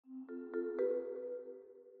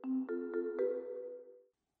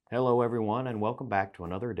Hello, everyone, and welcome back to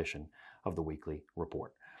another edition of the Weekly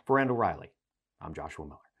Report. For Randall Riley, I'm Joshua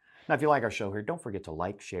Miller. Now, if you like our show here, don't forget to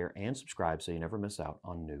like, share, and subscribe so you never miss out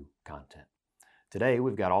on new content. Today,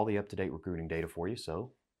 we've got all the up-to-date recruiting data for you,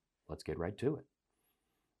 so let's get right to it.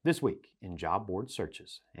 This week in job board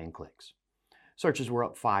searches and clicks. Searches were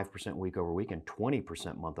up 5% week over week and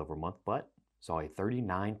 20% month over month, but saw a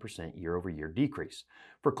 39% year-over-year decrease.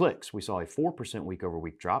 For clicks, we saw a 4%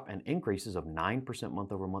 week-over-week drop and increases of 9%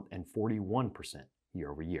 month-over-month and 41%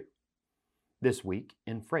 year-over-year. This week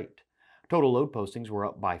in freight, total load postings were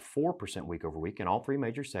up by 4% week-over-week, and all three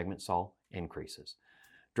major segments saw increases.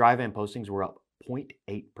 Dry van postings were up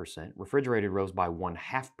 0.8%, refrigerated rose by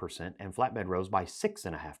 0.5%, and flatbed rose by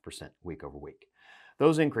 6.5% week-over-week.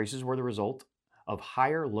 Those increases were the result of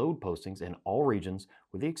higher load postings in all regions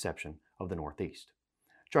with the exception of the Northeast.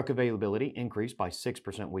 Truck availability increased by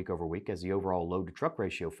 6% week over week as the overall load-to-truck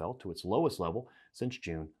ratio fell to its lowest level since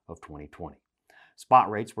June of 2020. Spot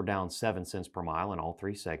rates were down 7 cents per mile and all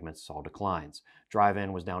three segments saw declines. Dry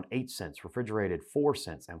van was down 8 cents, refrigerated 4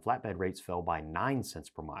 cents, and flatbed rates fell by 9 cents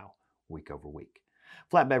per mile week over week.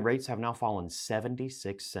 Flatbed rates have now fallen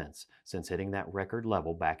 76 cents since hitting that record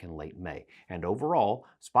level back in late May, and overall,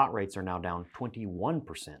 spot rates are now down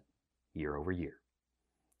 21% year over year.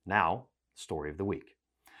 Now, story of the week.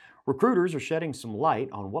 Recruiters are shedding some light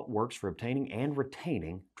on what works for obtaining and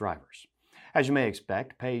retaining drivers. As you may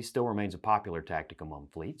expect, pay still remains a popular tactic among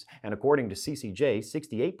fleets, and according to CCJ,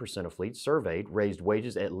 68% of fleets surveyed raised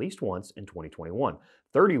wages at least once in 2021.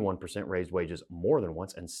 31% raised wages more than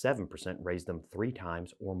once, and 7% raised them 3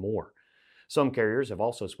 times or more. Some carriers have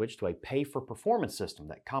also switched to a pay-for-performance system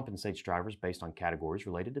that compensates drivers based on categories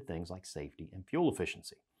related to things like safety and fuel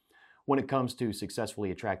efficiency. When it comes to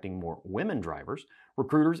successfully attracting more women drivers,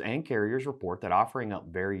 recruiters and carriers report that offering up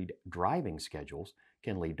varied driving schedules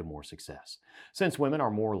can lead to more success. Since women are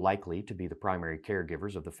more likely to be the primary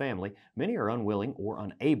caregivers of the family, many are unwilling or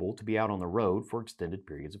unable to be out on the road for extended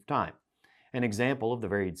periods of time. An example of the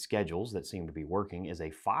varied schedules that seem to be working is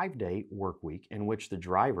a 5-day work week in which the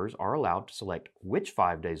drivers are allowed to select which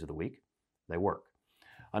 5 days of the week they work.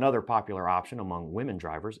 Another popular option among women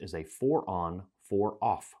drivers is a 4-on,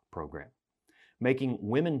 4-off program. Making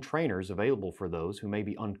women trainers available for those who may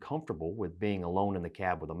be uncomfortable with being alone in the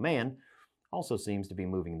cab with a man also seems to be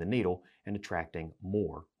moving the needle and attracting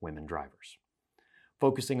more women drivers.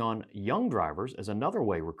 Focusing on young drivers is another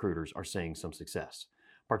way recruiters are seeing some success.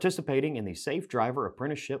 Participating in the Safe Driver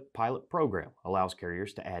Apprenticeship Pilot Program allows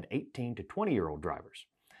carriers to add 18 to 20-year-old drivers.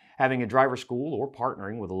 Having a driver school or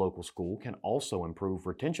partnering with a local school can also improve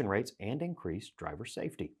retention rates and increase driver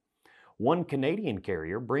safety. One Canadian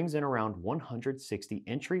carrier brings in around 160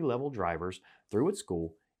 entry-level drivers through its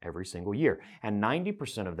school every single year, and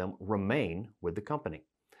 90% of them remain with the company.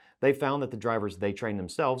 They found that the drivers they train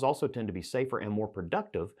themselves also tend to be safer and more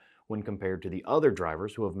productive when compared to the other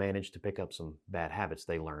drivers who have managed to pick up some bad habits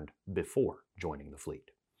they learned before joining the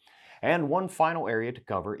fleet. And one final area to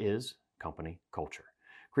cover is company culture.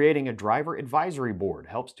 Creating a driver advisory board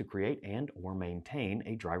helps to create and/or maintain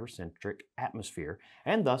a driver-centric atmosphere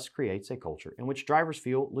and thus creates a culture in which drivers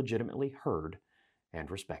feel legitimately heard and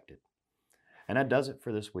respected. And that does it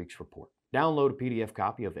for this week's report. Download a PDF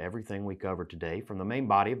copy of everything we covered today from the main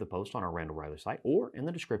body of the post on our Randall Riley site or in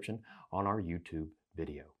the description on our YouTube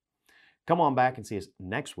video. Come on back and see us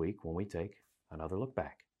next week when we take another look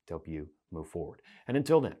back to help you move forward. And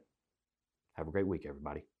until then, have a great week,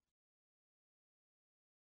 everybody.